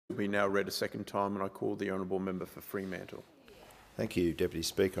Be now read a second time, and I call the honourable member for Fremantle. Thank you, Deputy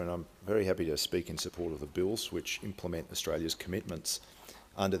Speaker, and I'm very happy to speak in support of the bills which implement Australia's commitments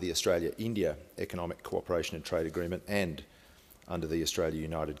under the Australia-India Economic Cooperation and Trade Agreement and under the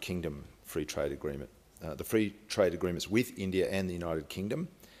Australia-United Kingdom Free Trade Agreement. The free trade agreements with India and the United Kingdom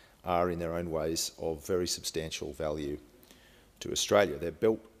are, in their own ways, of very substantial value to Australia. They're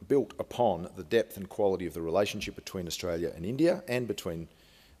built upon the depth and quality of the relationship between Australia and India and between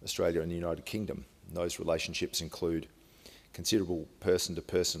Australia and the United Kingdom. And those relationships include considerable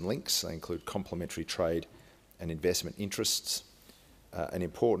person-to-person links. They include complementary trade and investment interests, an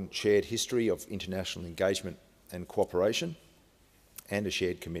important shared history of international engagement and cooperation, and a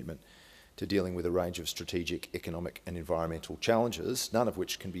shared commitment to dealing with a range of strategic, economic and environmental challenges, none of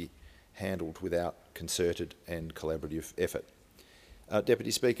which can be handled without concerted and collaborative effort.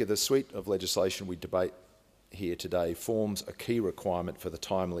 Deputy Speaker, the suite of legislation we debate here today forms a key requirement for the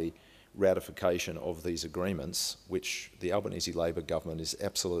timely ratification of these agreements, which the Albanese Labor government is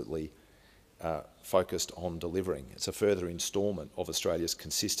absolutely focused on delivering. It's a further instalment of Australia's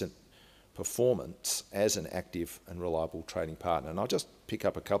consistent performance as an active and reliable trading partner. And I'll just pick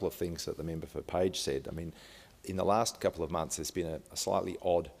up a couple of things that the member for Page said. I mean, in the last couple of months, there's been a slightly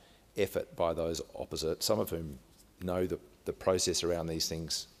odd effort by those opposite, some of whom know the process around these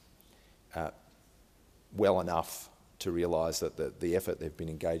things well enough to realise that the effort they've been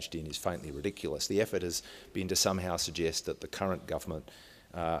engaged in is faintly ridiculous. The effort has been to somehow suggest that the current government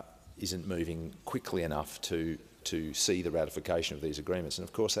isn't moving quickly enough to see the ratification of these agreements. And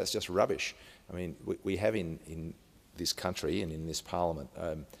of course that's just rubbish. I mean, we have in this country and in this parliament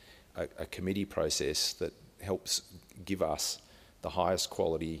a committee process that helps give us the highest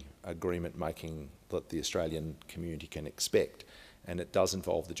quality agreement making that the Australian community can expect. And it does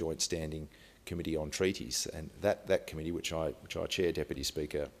involve the Joint Standing Committee on Treaties, and that committee, which I chair, Deputy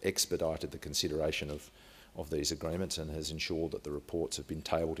Speaker, expedited the consideration of these agreements and has ensured that the reports have been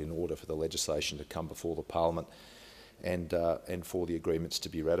tabled in order for the legislation to come before the Parliament and for the agreements to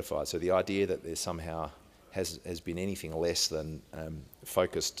be ratified. So the idea that there somehow has been anything less than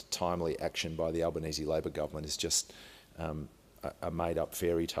focused, timely action by the Albanese Labor government is just a made-up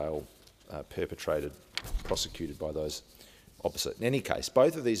fairy tale prosecuted by those opposite. In any case,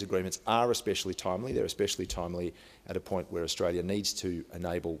 both of these agreements are especially timely. They're especially timely at a point where Australia needs to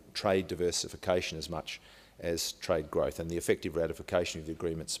enable trade diversification as much as trade growth, and the effective ratification of the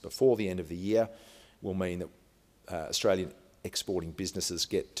agreements before the end of the year will mean that Australian exporting businesses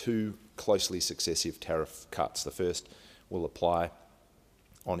get two closely successive tariff cuts. The first will apply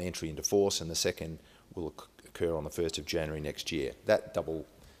on entry into force and the second will occur on the 1st of January next year. That double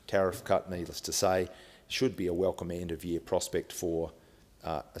tariff cut, needless to say, should be a welcome end-of-year prospect for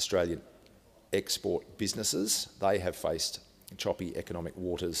Australian export businesses. They have faced choppy economic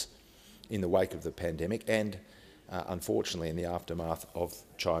waters in the wake of the pandemic and, unfortunately, in the aftermath of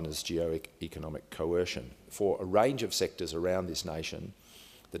China's geo-economic coercion. For a range of sectors around this nation,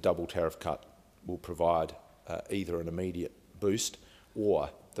 the double tariff cut will provide either an immediate boost or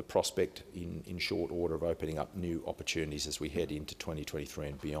the prospect in short order of opening up new opportunities as we head into 2023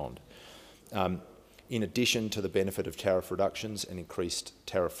 and beyond. In addition to the benefit of tariff reductions and increased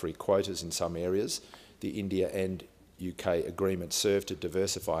tariff-free quotas in some areas, the India and UK agreements serve to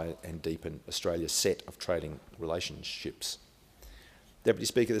diversify and deepen Australia's set of trading relationships. Deputy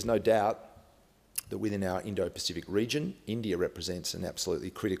Speaker, there's no doubt that within our Indo-Pacific region, India represents an absolutely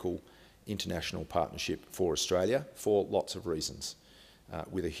critical international partnership for Australia for lots of reasons,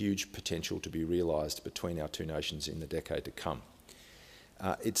 with a huge potential to be realised between our two nations in the decade to come.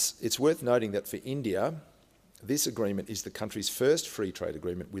 It's worth noting that for India, this agreement is the country's first free trade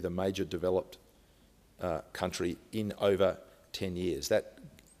agreement with a major developed country in over 10 years. That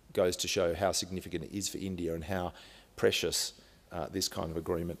goes to show how significant it is for India and how precious this kind of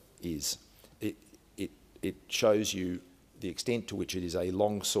agreement is. It shows you the extent to which it is a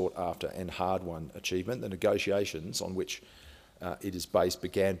long sought after and hard-won achievement. The negotiations on which it is based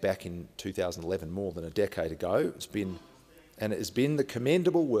began back in 2011, more than a decade ago. It has been the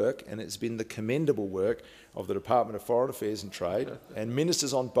commendable work, of the Department of Foreign Affairs and Trade and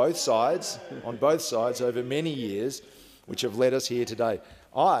ministers on both sides over many years, which have led us here today.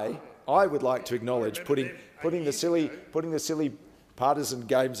 I would like to acknowledge, putting the silly partisan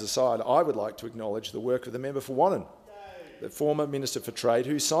games aside, I would like to acknowledge the work of the member for Wannon, the former Minister for Trade,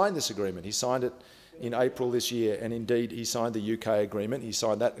 who signed this agreement. He signed it in April this year, and indeed he signed the UK agreement. He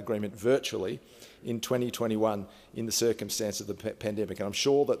signed that agreement virtually in 2021 in the circumstance of the pandemic. And I'm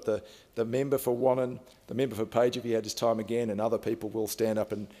sure that the member for Wannon, the member for Page, if he had his time again, and other people will stand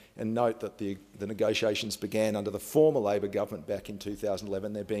up and note that the negotiations began under the former Labor government back in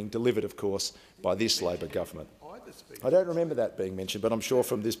 2011. They're being delivered, of course, by this Labor government. I don't remember that being mentioned, but I'm sure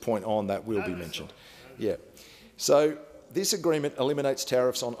from this point on that will be mentioned. Yeah. So this agreement eliminates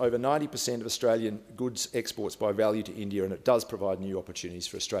tariffs on over 90% of Australian goods exports by value to India, and it does provide new opportunities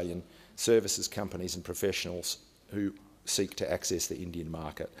for Australian services companies and professionals who seek to access the Indian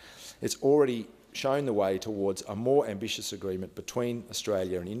market. It's already shown the way towards a more ambitious agreement between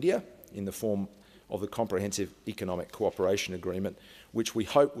Australia and India in the form of the Comprehensive Economic Cooperation Agreement, which we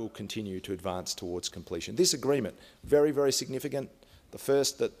hope will continue to advance towards completion. This agreement, very, very significant, the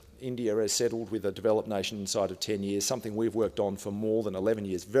first that India has settled with a developed nation inside of 10 years, something we've worked on for more than 11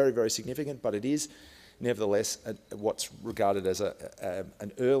 years. Very, very significant, but it is nevertheless what's regarded as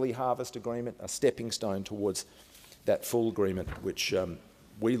an early harvest agreement, a stepping stone towards that full agreement, which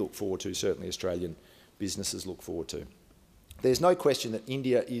we look forward to, certainly Australian businesses look forward to. There's no question that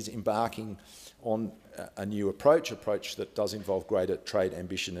India is embarking on a new approach that does involve greater trade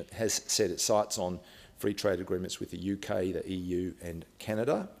ambition. It has set its sights on free trade agreements with the UK, the EU and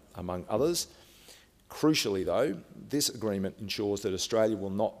Canada, among others. Crucially, though, this agreement ensures that Australia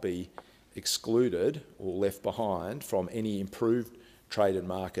will not be excluded or left behind from any improved trade and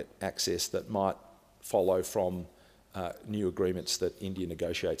market access that might follow from new agreements that India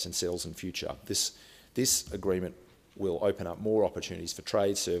negotiates and settles in future. This agreement will open up more opportunities for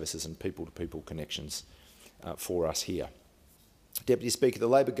trade, services and people-to-people connections for us here. Deputy Speaker, the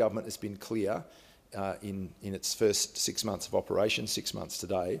Labor government has been clear in its first 6 months of operation, 6 months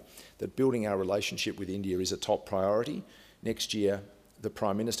today, that building our relationship with India is a top priority. Next year, the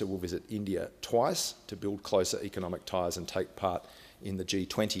Prime Minister will visit India twice to build closer economic ties and take part in the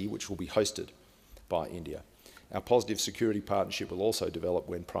G20, which will be hosted by India. Our positive security partnership will also develop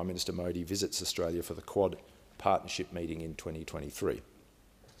when Prime Minister Modi visits Australia for the Quad Partnership meeting in 2023.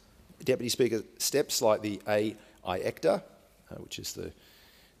 Deputy Speaker, steps like the AIECTA, which is the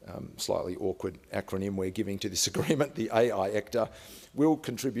slightly awkward acronym we're giving to this agreement, the AIECTA, will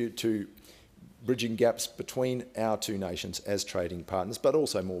contribute to bridging gaps between our two nations as trading partners, but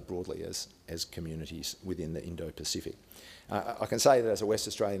also more broadly as communities within the Indo-Pacific. I can say that as a West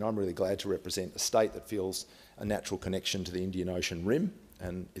Australian, I'm really glad to represent a state that feels a natural connection to the Indian Ocean rim,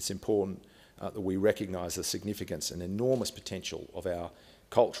 and it's important that we recognise the significance and enormous potential of our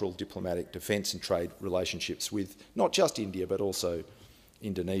cultural, diplomatic, defence and trade relationships with not just India but also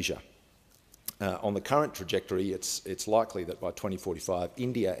Indonesia. On the current trajectory, it's likely that by 2045,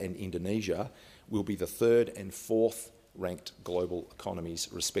 India and Indonesia will be the third and fourth ranked global economies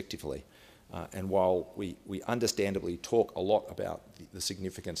respectively. And while we understandably talk a lot about the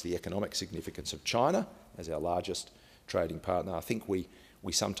significance, the economic significance of China as our largest trading partner, I think we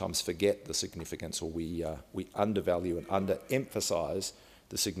sometimes forget the significance, or we undervalue and underemphasise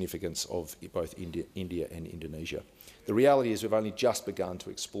the significance of both India and Indonesia. The reality is we've only just begun to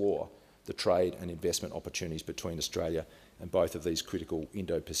explore the trade and investment opportunities between Australia and both of these critical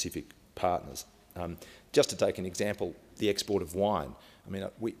Indo-Pacific partners. Just to take an example, the export of wine. I mean,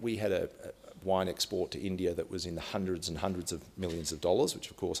 we had a wine export to India that was in the hundreds and hundreds of millions of dollars, which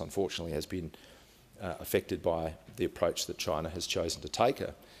of course unfortunately has been affected by the approach that China has chosen to take,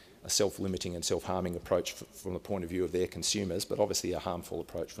 a self-limiting and self-harming approach from the point of view of their consumers, but obviously a harmful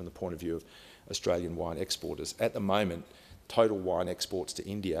approach from the point of view of Australian wine exporters. At the moment, total wine exports to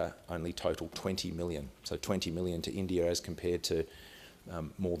India only total 20 million. So 20 million to India as compared to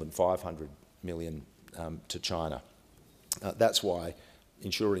more than 500 million to China. That's why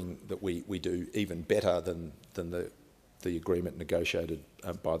ensuring that we do even better than the agreement negotiated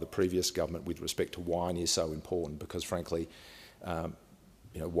by the previous government with respect to wine is so important, because frankly,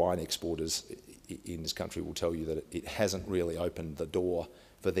 wine exporters in this country will tell you that it hasn't really opened the door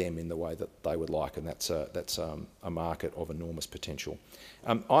for them in the way that they would like, and that's a market of enormous potential.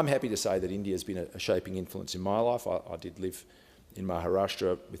 I'm happy to say that India has been a shaping influence in my life. I did live in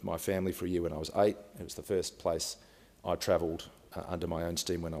Maharashtra with my family for a year when I was 8. It was the first place I travelled under my own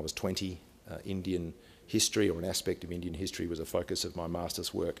steam when I was 20. Indian history, or an aspect of Indian history, was a focus of my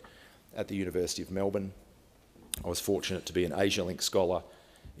master's work at the University of Melbourne. I was fortunate to be an AsiaLink scholar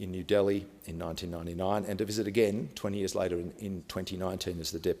in New Delhi in 1999 and to visit again 20 years later in 2019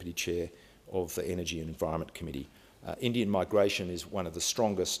 as the Deputy Chair of the Energy and Environment Committee. Indian migration is one of the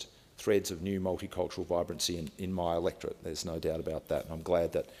strongest threads of new multicultural vibrancy in my electorate. There's no doubt about that. And I'm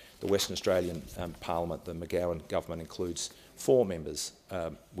glad that the Western Australian Parliament, the McGowan government, includes 4 members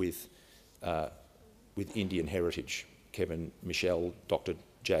with with Indian heritage. Kevin Michelle, Dr.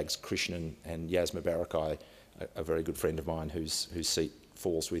 Jags Krishnan and Yasma Barakai, a very good friend of mine whose seat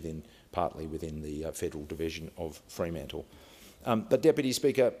falls partly within the federal division of Fremantle. But Deputy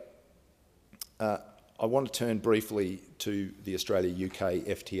Speaker, I want to turn briefly to the Australia-UK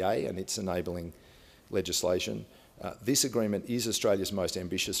FTA and its enabling legislation. This agreement is Australia's most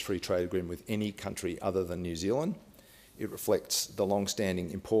ambitious free trade agreement with any country other than New Zealand. It reflects the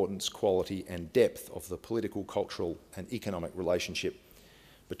long-standing importance, quality and depth of the political, cultural and economic relationship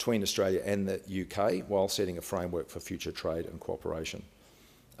between Australia and the UK while setting a framework for future trade and cooperation.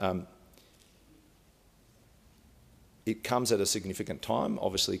 It comes at a significant time,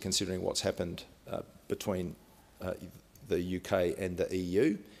 obviously considering what's happened between the UK and the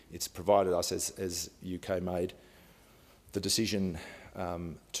EU. It's provided us, as UK made the decision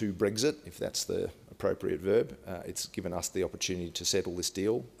to Brexit, if that's the appropriate verb. It's given us the opportunity to settle this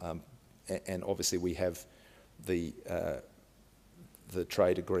deal, and obviously we have the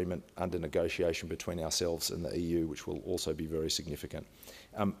trade agreement under negotiation between ourselves and the EU, which will also be very significant.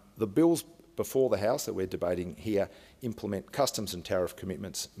 The bills before the House that we're debating here implement customs and tariff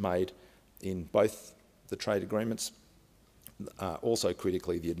commitments made in both the trade agreements. Also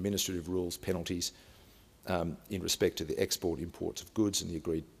critically, the administrative rules, penalties in respect to the export imports of goods and the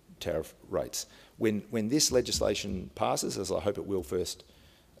agreed tariff rates. When this legislation passes, as I hope it will first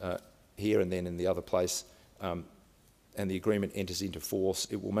here and then in the other place, and the agreement enters into force,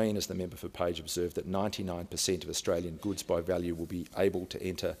 it will mean, as the member for Page observed, that 99% of Australian goods by value will be able to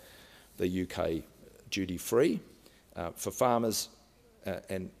enter the UK duty-free. For farmers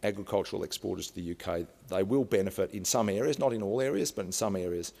and agricultural exporters to the UK, they will benefit in some areas, not in all areas, but in some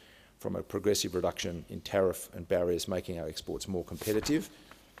areas, from a progressive reduction in tariff and barriers, making our exports more competitive,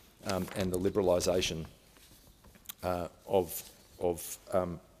 and the liberalisation of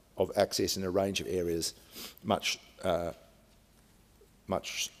access in a range of areas much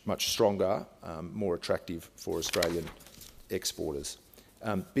stronger, more attractive for Australian exporters.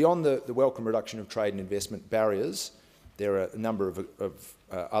 Beyond the welcome reduction of trade and investment barriers, there are a number of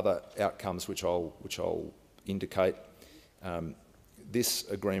other outcomes which I'll indicate. This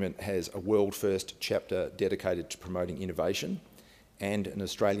agreement has a world-first chapter dedicated to promoting innovation and an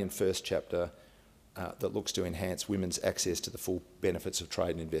Australian-first chapter that looks to enhance women's access to the full benefits of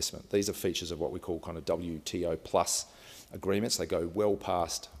trade and investment. These are features of what we call kind of WTO plus agreements. They go well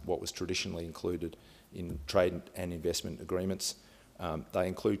past what was traditionally included in trade and investment agreements. They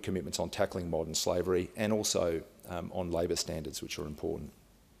include commitments on tackling modern slavery and also on labour standards, which are important.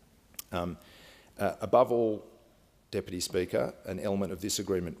 Above all, Deputy Speaker, an element of this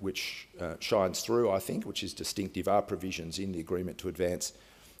agreement which shines through, I think, which is distinctive, are provisions in the agreement to advance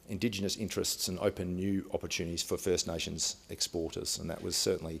Indigenous interests and open new opportunities for First Nations exporters, and that was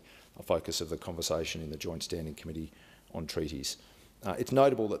certainly a focus of the conversation in the Joint Standing Committee on Treaties. It's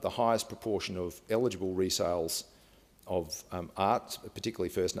notable that the highest proportion of eligible resales of art, particularly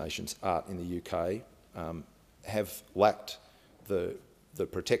First Nations art in the UK, have lacked the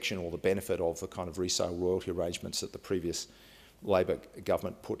protection or the benefit of the kind of resale royalty arrangements that the previous Labor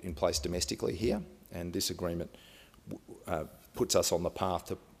government put in place domestically here, and this agreement puts us on the path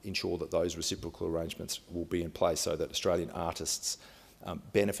to ensure that those reciprocal arrangements will be in place so that Australian artists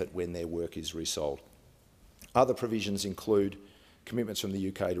benefit when their work is resold. Other provisions include commitments from the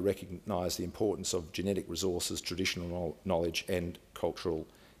UK to recognise the importance of genetic resources, traditional knowledge and cultural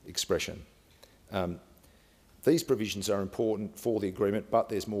expression. These provisions are important for the agreement, but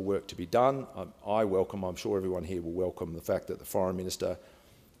there's more work to be done. I'm sure everyone here will welcome the fact that the Foreign Minister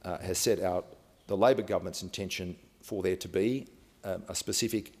has set out the Labor government's intention for there to be a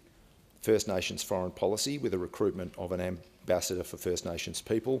specific First Nations foreign policy with a recruitment of an ambassador for First Nations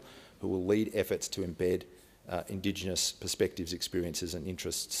people who will lead efforts to embed Indigenous perspectives, experiences and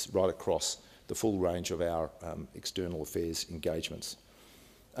interests right across the full range of our external affairs engagements.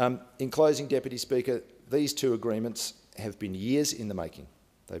 In closing, Deputy Speaker, these two agreements have been years in the making.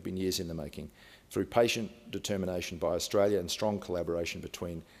 They've been years in the making through patient determination by Australia and strong collaboration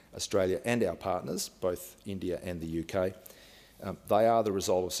between Australia and our partners, both India and the UK. They are the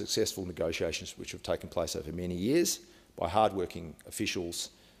result of successful negotiations which have taken place over many years by hard-working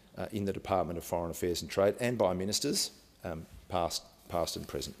officials in the Department of Foreign Affairs and Trade and by ministers, past and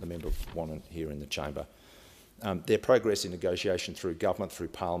present, the member Wannon here in the chamber. Their progress in negotiation through government, through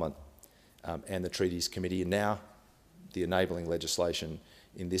Parliament and the Treaties Committee, and now the enabling legislation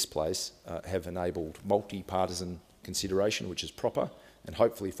in this place have enabled multi-partisan consideration, which is proper, and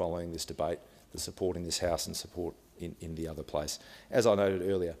hopefully following this debate, the support in this House and support in the other place. As I noted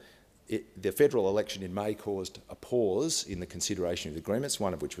earlier, the federal election in May caused a pause in the consideration of the agreements,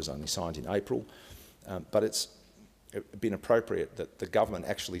 one of which was only signed in April. But it's been appropriate that the government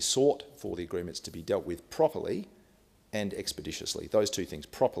actually sought for the agreements to be dealt with properly and expeditiously. Those two things,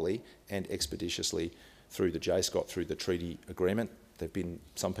 properly and expeditiously, through the JSCOT, through the treaty agreement. There have been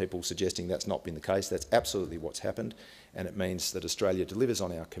some people suggesting that's not been the case. That's absolutely what's happened, and it means that Australia delivers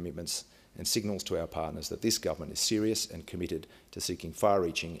on our commitments and signals to our partners that this government is serious and committed to seeking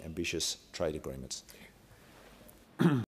far-reaching, ambitious trade agreements.